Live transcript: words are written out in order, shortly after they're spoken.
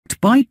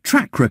by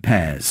track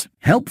repairs.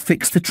 Help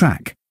fix the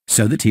track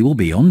so that he will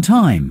be on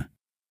time.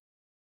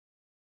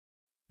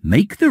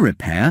 Make the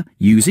repair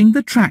using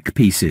the track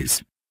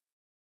pieces.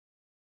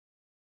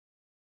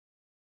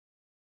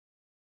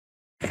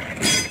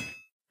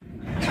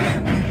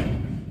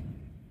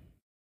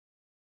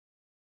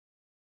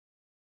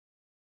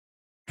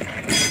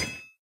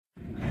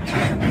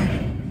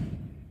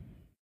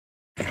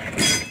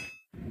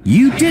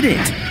 You did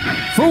it!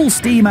 Full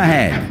steam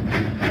ahead!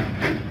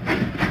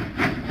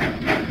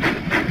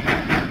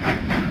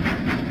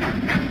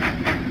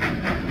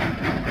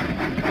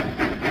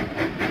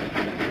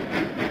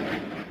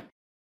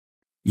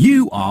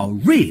 You are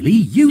really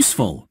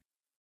useful.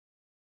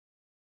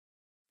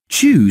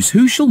 Choose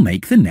who shall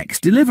make the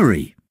next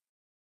delivery.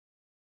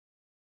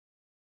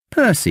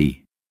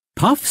 Percy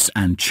puffs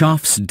and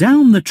chuffs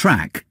down the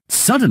track.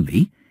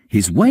 Suddenly,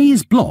 his way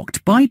is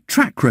blocked by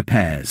track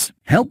repairs.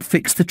 Help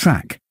fix the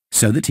track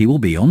so that he will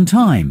be on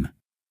time.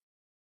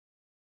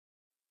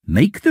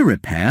 Make the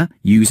repair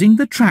using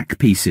the track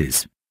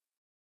pieces.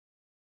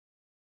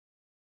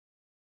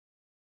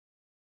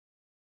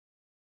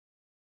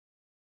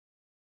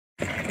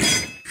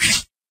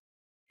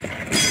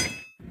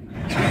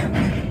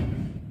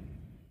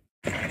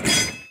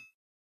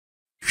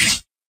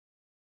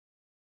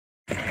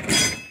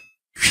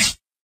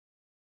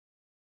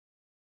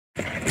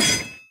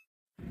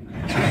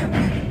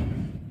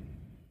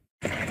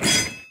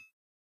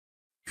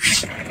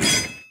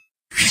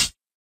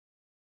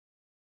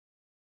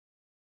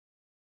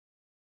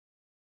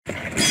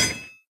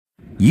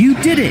 You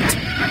did it!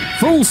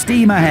 Full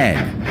steam ahead!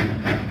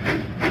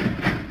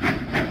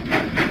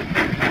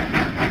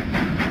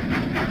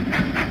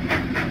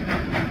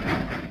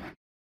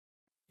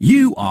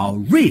 You are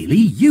really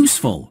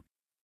useful.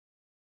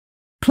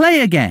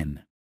 Play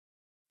again.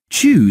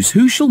 Choose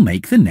who shall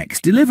make the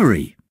next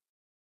delivery.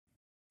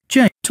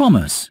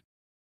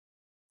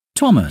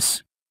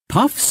 Thomas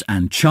puffs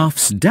and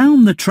chuffs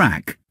down the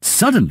track.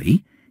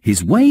 Suddenly,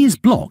 his way is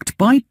blocked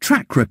by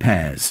track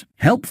repairs.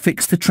 Help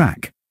fix the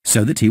track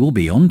so that he will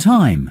be on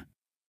time.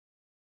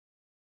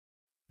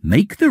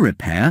 Make the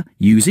repair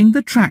using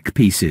the track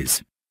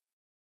pieces.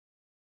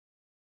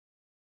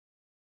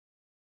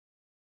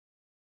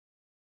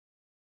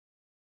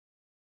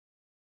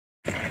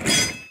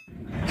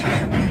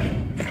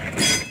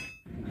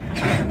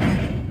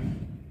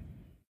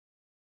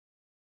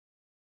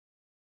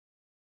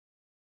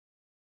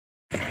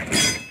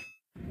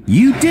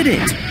 You did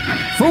it!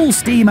 Full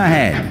steam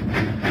ahead!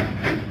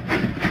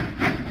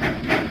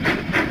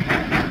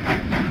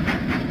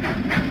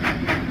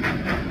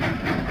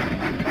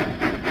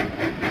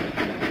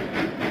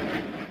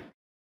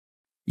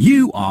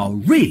 You are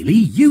really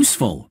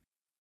useful.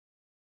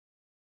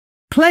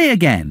 Play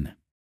again.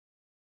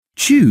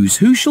 Choose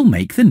who shall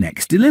make the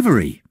next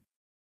delivery.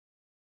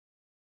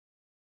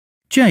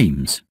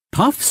 James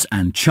puffs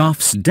and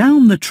chuffs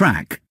down the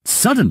track.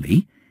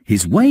 Suddenly,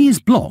 his way is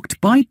blocked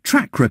by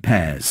track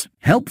repairs.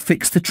 Help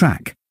fix the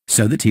track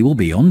so that he will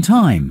be on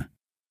time.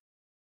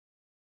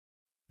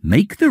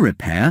 Make the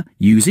repair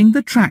using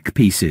the track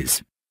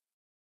pieces.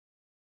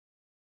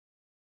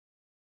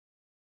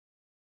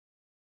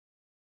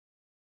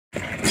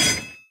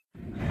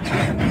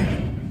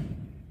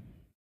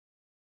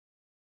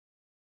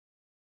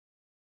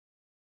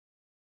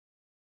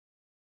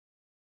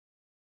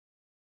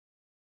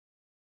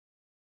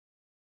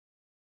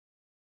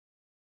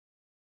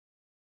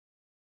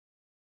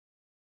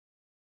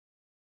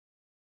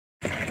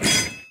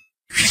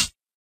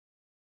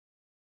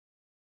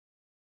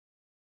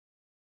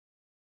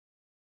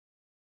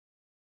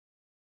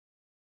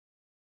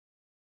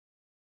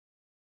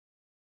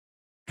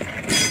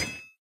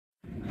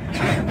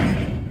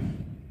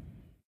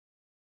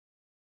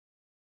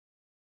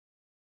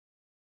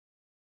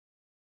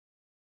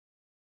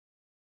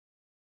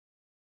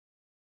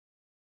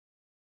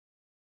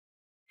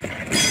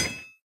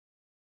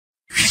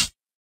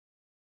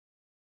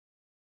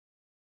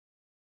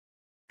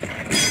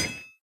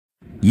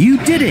 You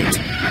did it!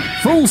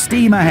 Full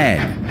steam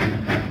ahead!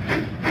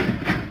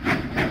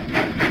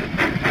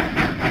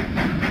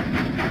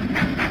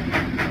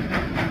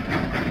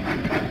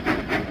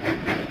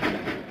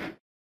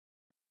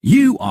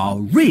 You are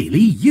really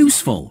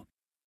useful.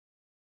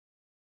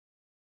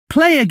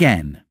 Play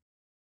again.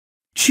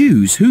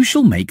 Choose who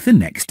shall make the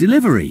next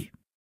delivery.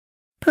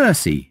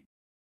 Percy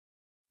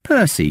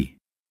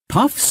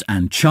puffs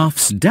and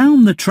chuffs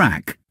down the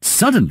track.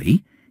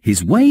 Suddenly,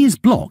 his way is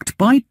blocked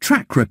by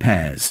track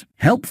repairs.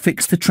 Help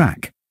fix the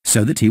track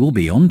so that he will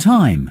be on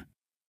time.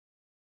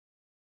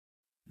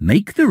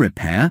 Make the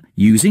repair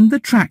using the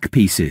track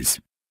pieces.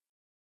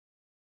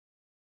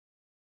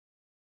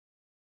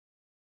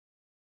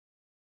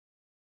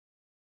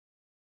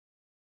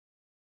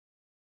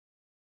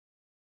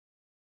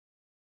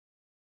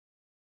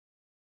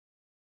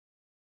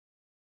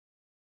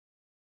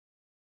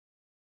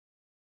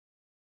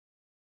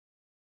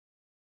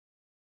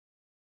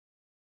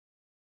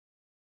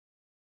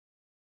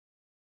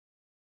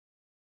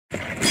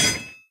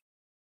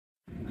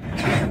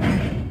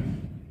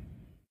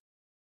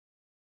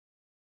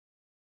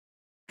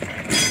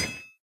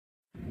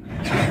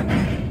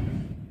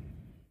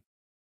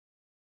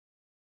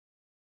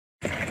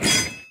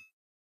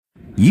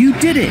 You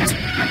did it!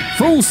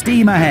 Full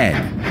steam ahead!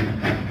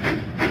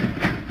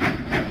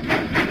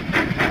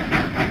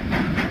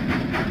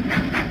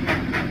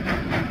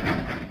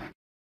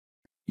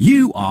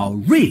 You are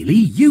really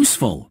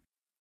useful!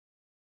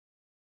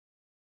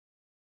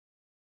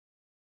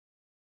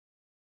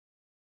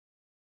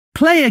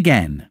 Play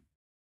again.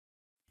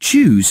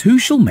 Choose who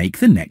shall make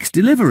the next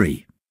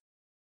delivery.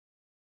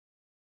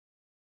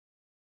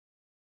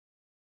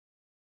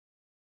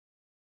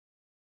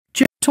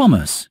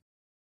 Thomas.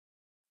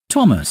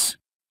 Thomas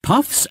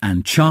puffs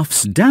and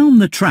chuffs down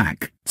the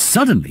track.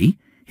 Suddenly,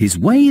 his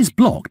way is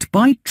blocked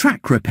by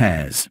track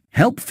repairs.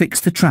 Help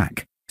fix the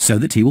track so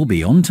that he will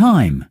be on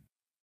time.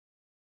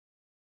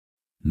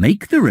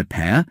 Make the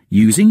repair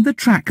using the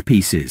track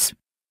pieces.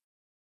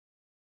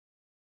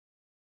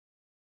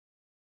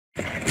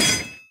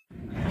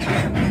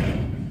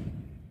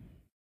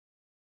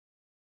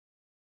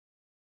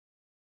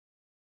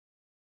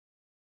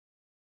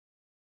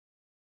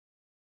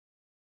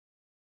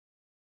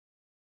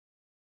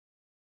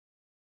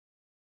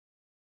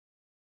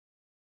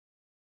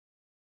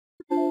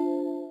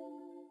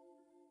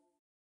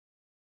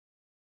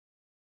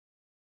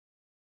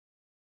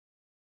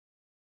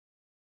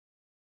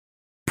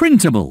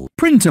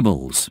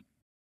 Printables.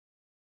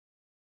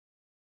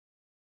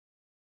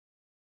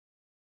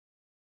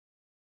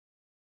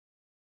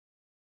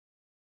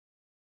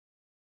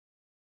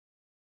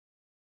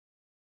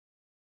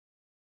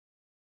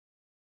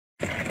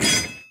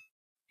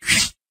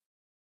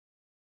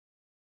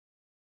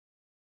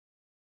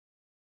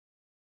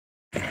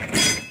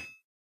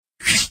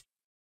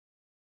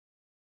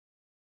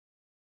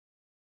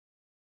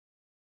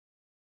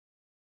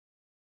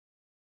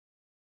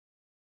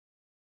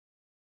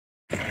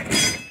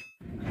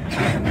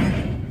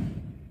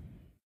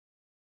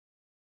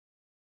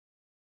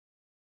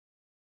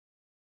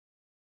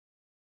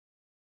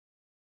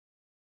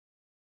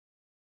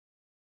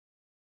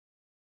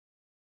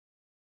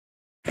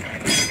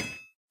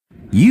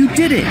 You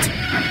did it!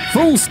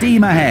 Full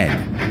steam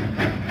ahead!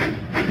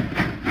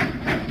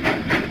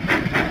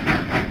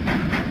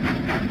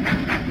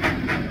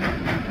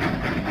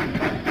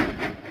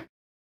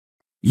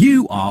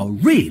 You are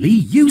really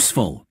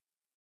useful!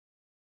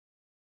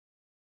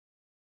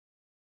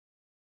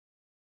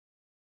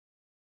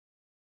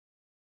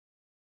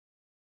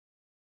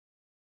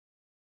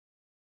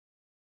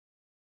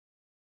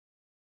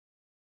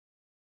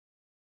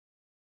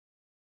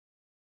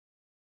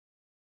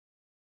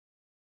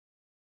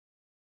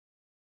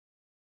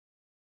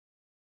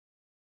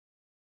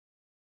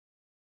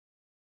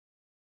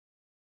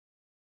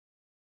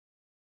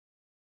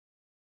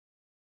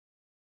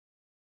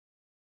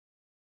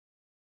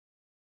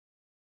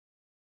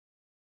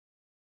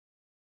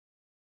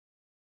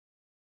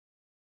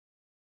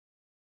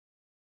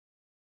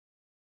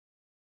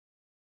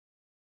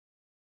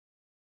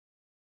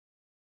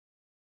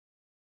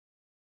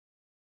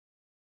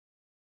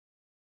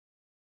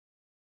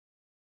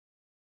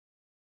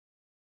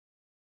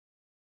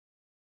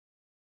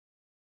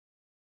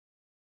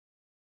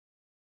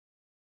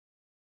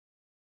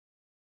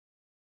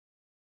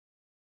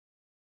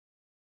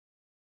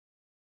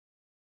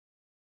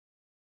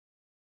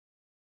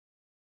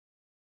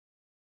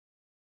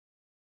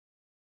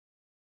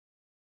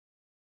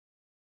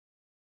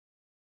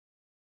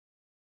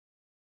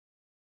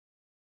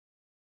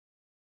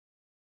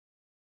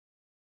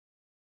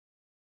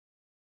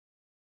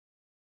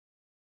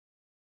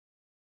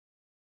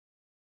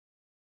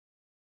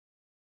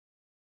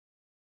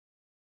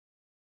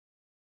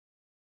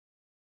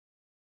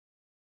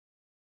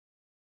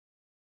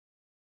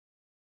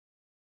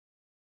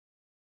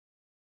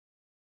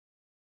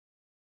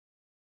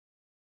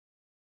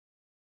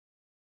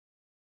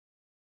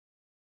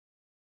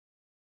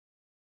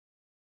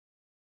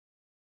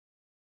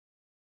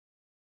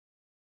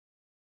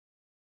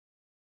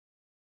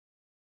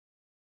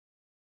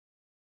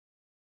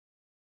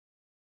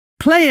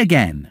 Play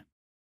again.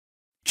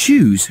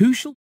 Choose who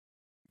shall...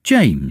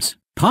 James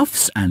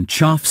puffs and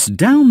chuffs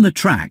down the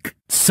track.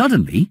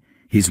 Suddenly,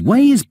 his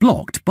way is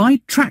blocked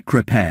by track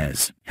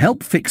repairs.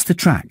 Help fix the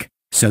track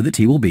so that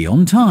he will be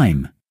on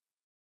time.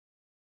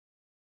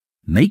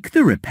 Make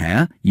the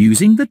repair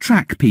using the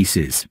track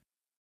pieces.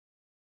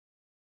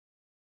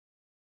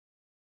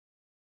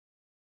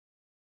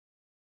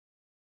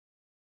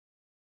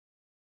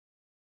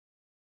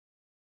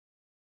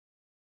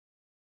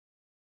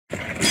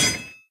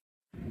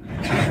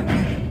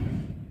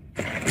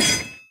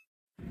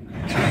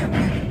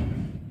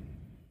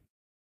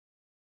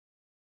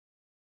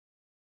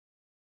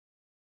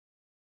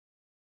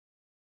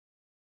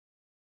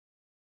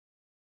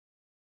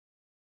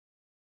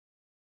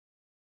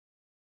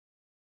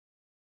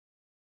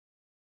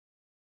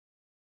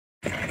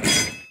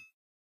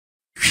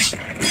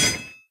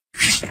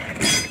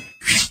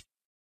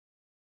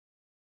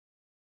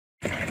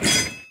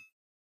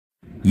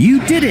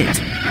 You did it!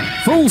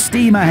 Full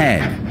steam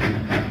ahead!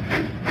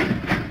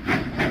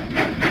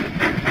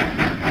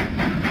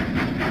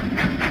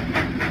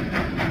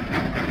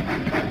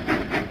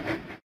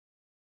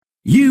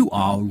 You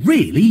are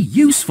really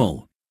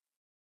useful!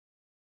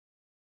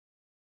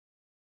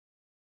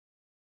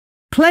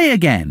 Play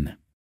again.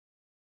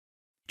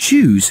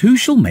 Choose who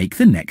shall make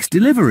the next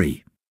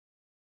delivery.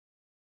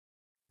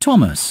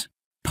 Thomas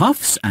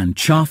puffs and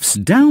chuffs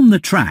down the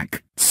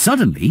track.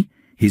 Suddenly,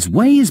 his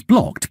way is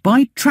blocked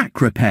by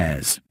track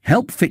repairs.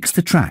 Help fix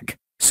the track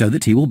so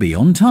that he will be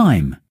on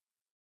time.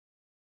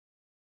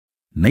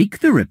 Make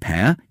the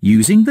repair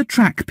using the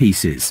track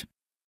pieces.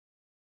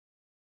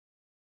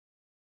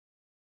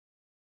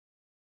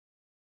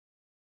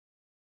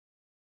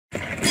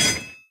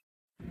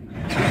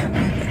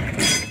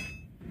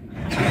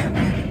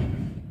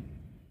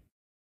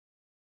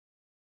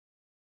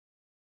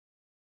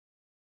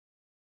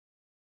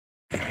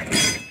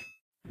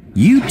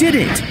 You did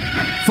it!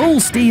 Full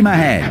steam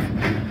ahead!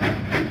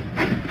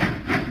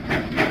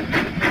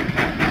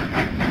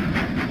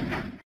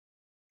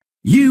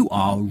 You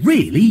are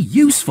really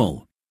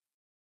useful!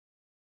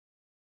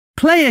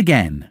 Play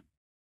again.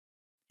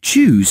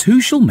 Choose who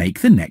shall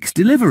make the next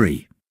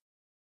delivery.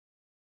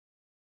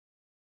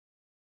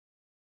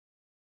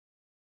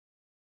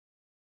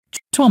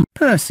 Tom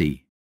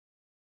Percy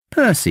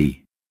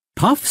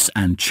puffs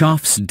and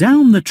chuffs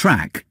down the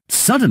track.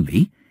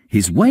 Suddenly,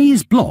 his way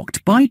is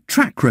blocked by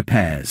track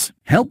repairs.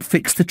 Help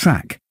fix the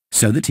track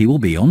so that he will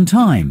be on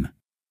time.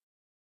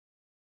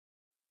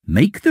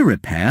 Make the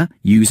repair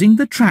using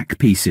the track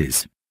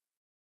pieces.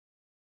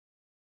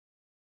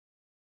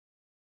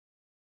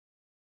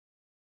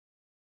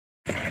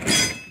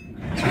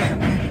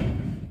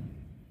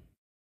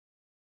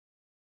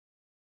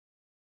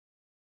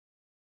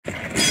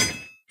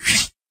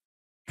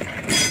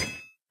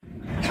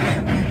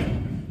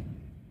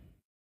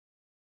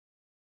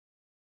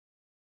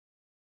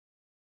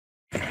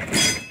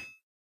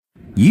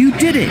 You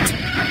did it!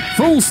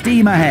 Full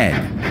steam ahead!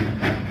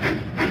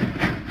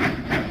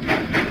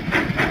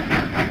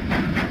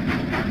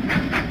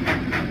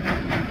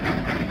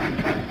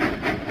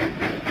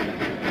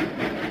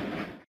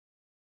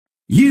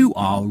 You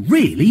are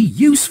really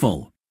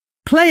useful!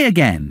 Play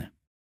again.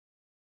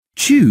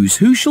 Choose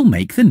who shall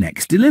make the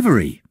next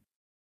delivery.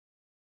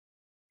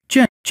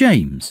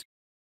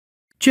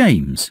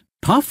 James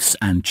puffs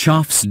and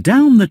chuffs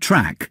down the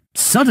track.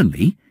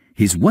 Suddenly,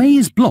 his way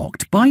is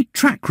blocked by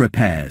track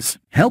repairs.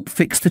 Help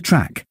fix the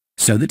track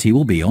so that he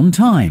will be on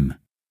time.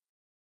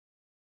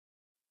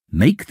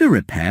 Make the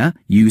repair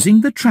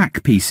using the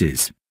track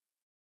pieces.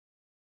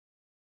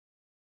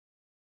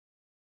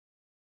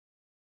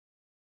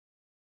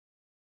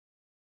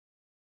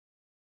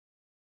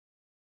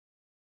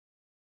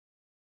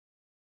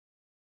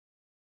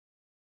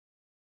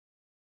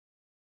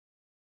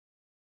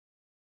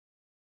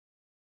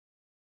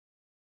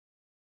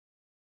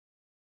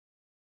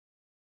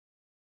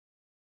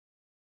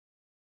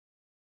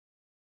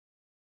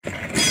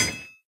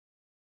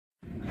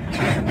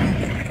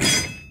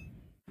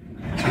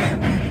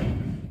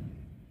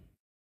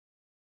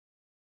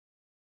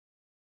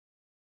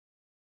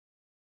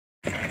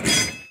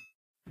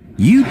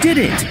 You did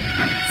it!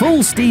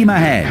 Full steam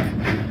ahead!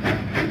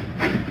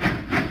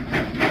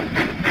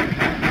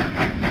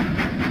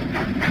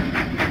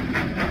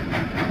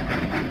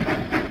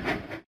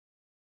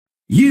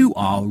 You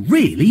are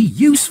really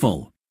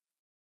useful!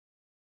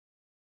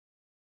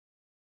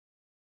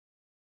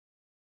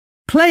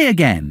 Play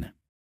again.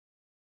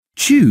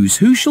 Choose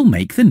who shall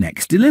make the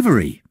next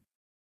delivery.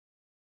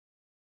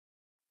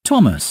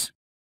 Thomas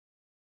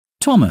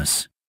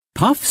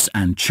puffs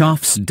and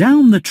chuffs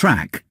down the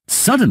track.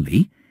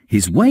 Suddenly,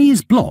 his way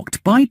is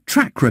blocked by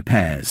track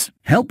repairs.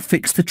 Help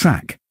fix the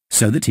track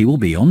so that he will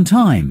be on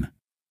time.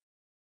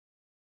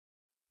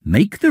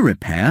 Make the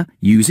repair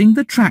using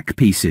the track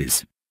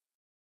pieces.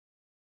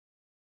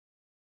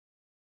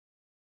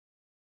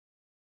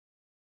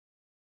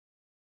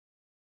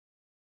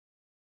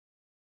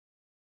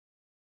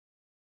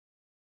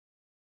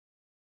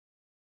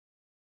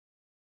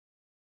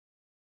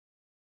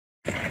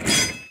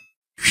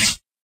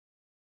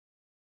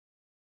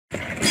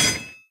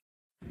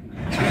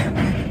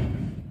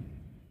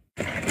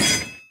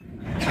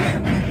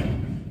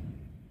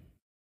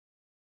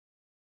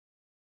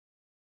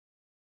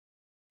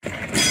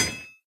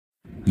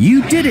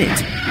 You did it!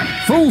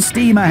 Full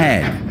steam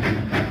ahead!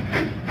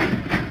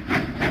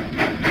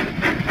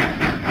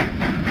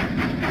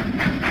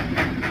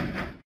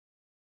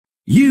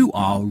 You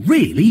are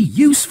really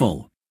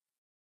useful!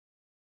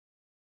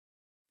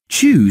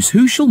 Choose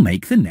who shall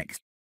make the next.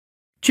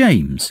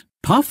 James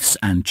puffs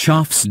and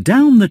chuffs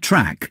down the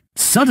track.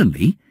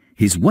 Suddenly,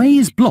 his way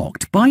is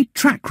blocked by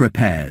track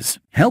repairs.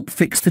 Help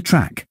fix the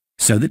track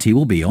so that he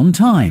will be on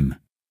time.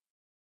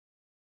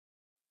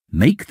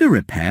 Make the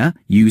repair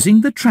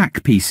using the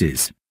track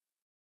pieces.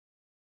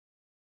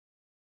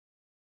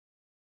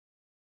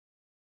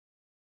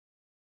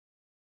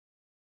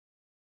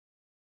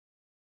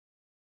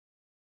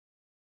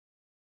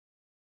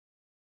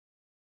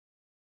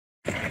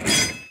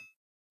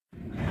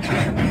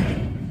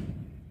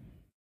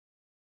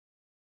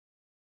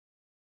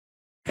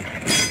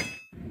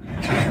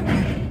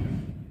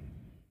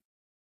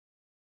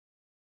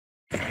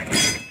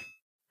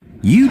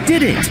 You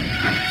did it!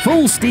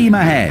 Full steam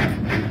ahead!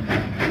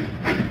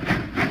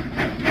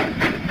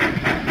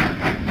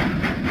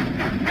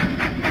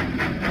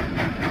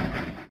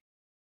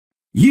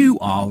 You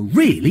are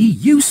really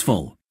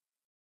useful.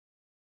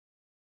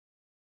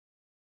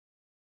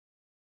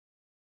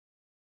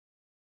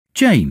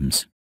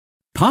 James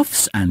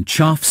puffs and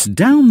chuffs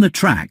down the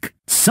track.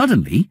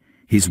 Suddenly,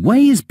 his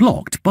way is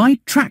blocked by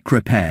track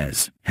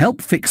repairs.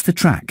 Help fix the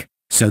track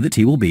so that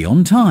he will be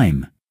on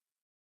time.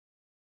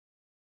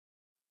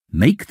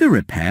 Make the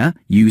repair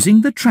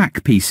using the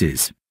track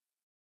pieces.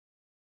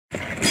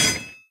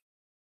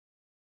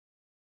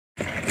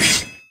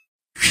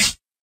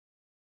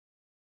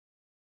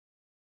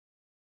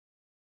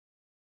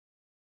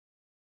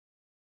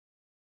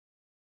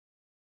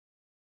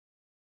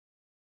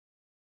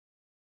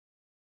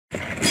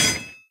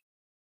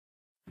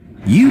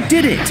 You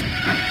did it!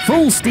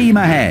 Full steam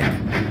ahead!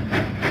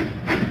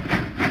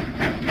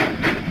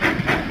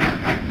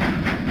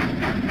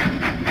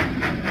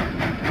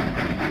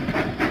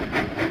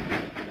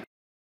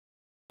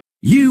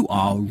 You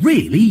are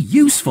really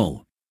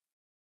useful.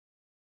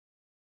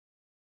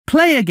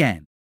 Play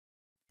again.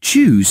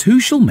 Choose who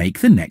shall make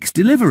the next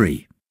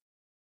delivery.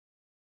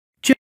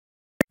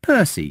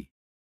 Percy.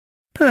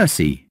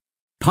 Percy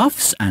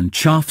puffs and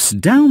chuffs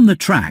down the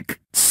track.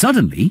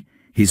 Suddenly,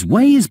 his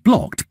way is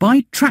blocked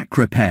by track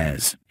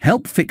repairs.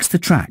 Help fix the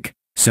track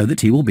so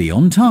that he will be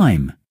on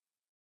time.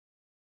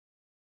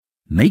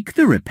 Make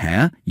the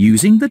repair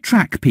using the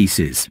track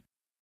pieces.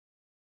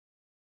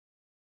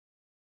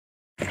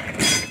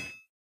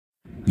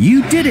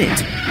 You did it!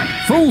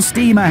 Full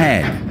steam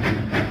ahead!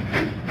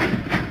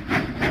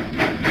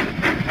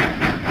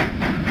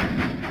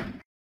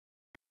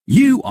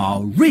 You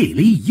are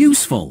really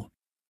useful.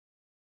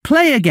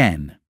 Play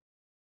again.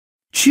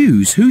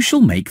 Choose who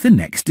shall make the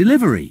next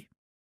delivery.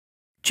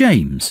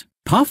 James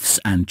puffs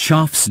and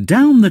chuffs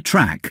down the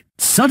track.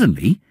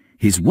 Suddenly,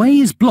 his way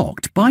is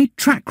blocked by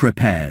track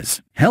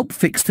repairs. Help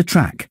fix the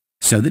track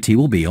so that he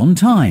will be on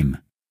time.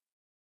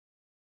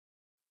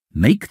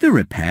 Make the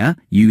repair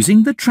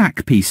using the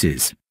track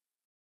pieces.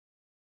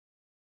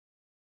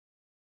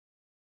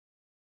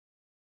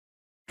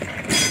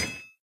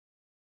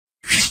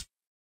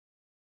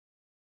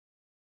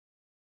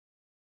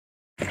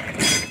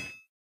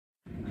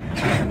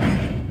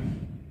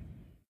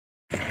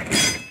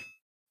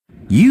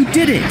 You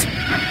did it!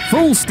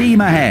 Full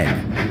steam ahead!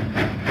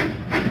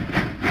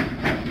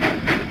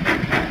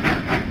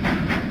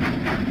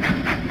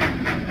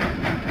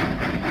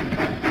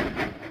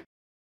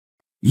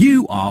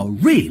 You are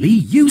really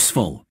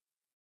useful.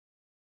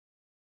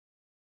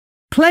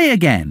 Play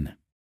again.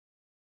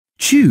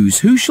 Choose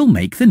who shall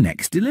make the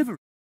next delivery.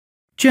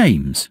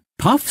 James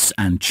puffs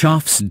and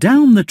chuffs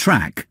down the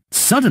track.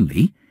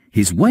 Suddenly,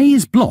 his way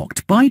is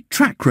blocked by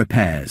track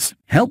repairs.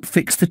 Help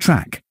fix the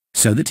track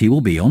so that he will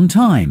be on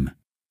time.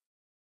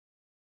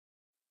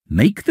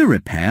 Make the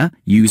repair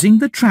using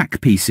the track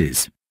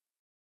pieces.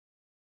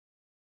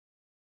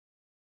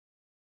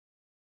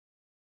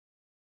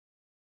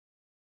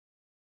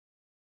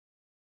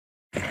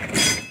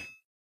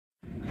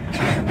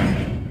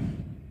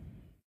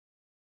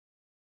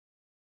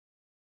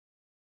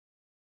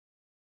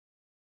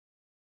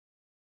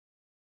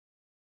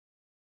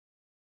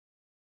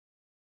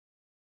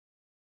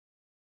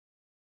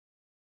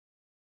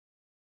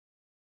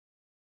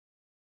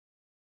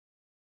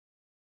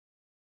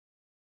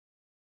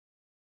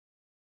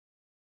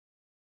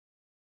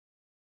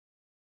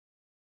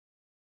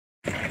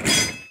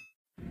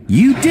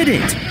 You did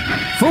it!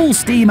 Full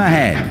steam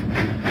ahead!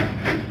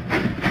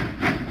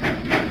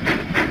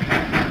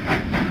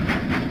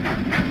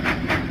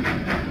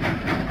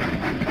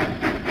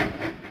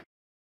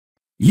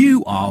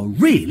 You are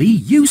really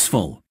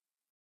useful.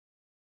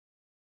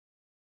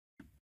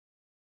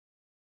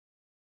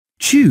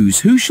 Choose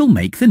who shall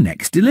make the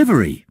next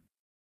delivery.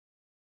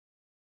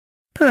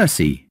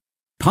 Percy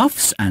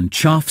puffs and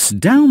chuffs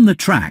down the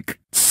track.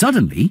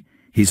 Suddenly,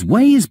 his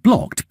way is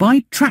blocked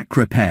by track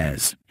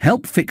repairs.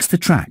 Help fix the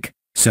track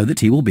so that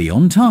he will be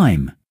on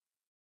time.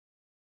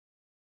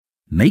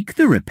 Make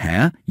the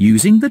repair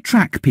using the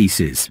track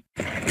pieces.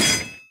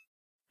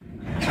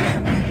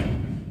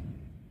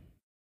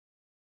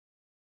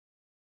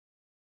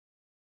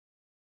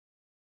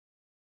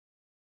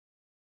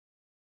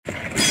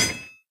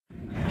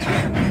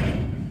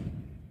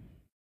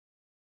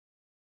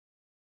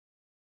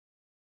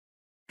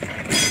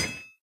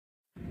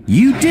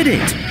 You did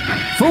it!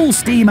 Full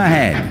steam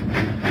ahead!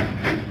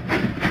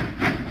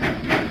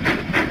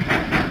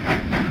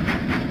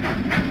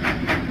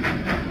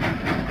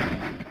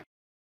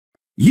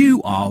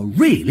 You are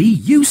really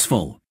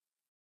useful.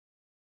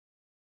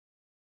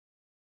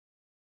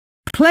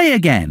 Play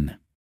again.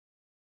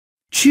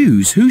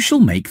 Choose who shall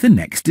make the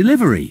next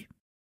delivery.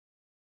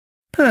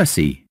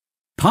 Percy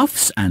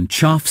puffs and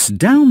chuffs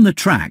down the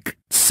track.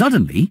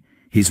 Suddenly,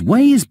 his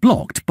way is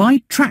blocked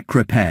by track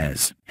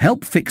repairs.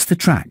 Help fix the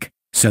track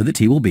so that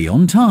he will be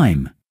on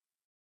time.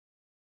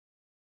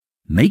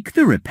 Make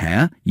the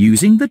repair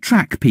using the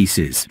track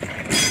pieces.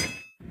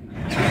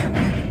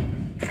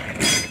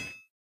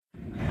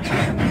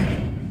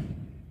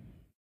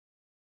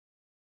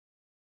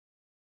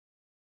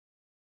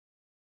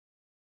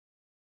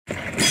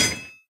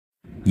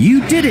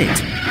 You did it!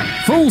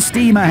 Full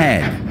steam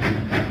ahead!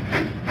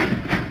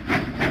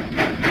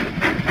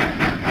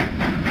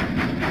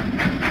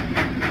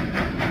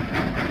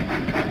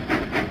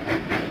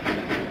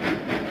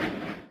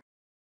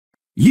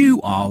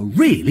 You are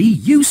really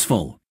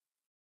useful.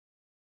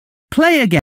 Play again.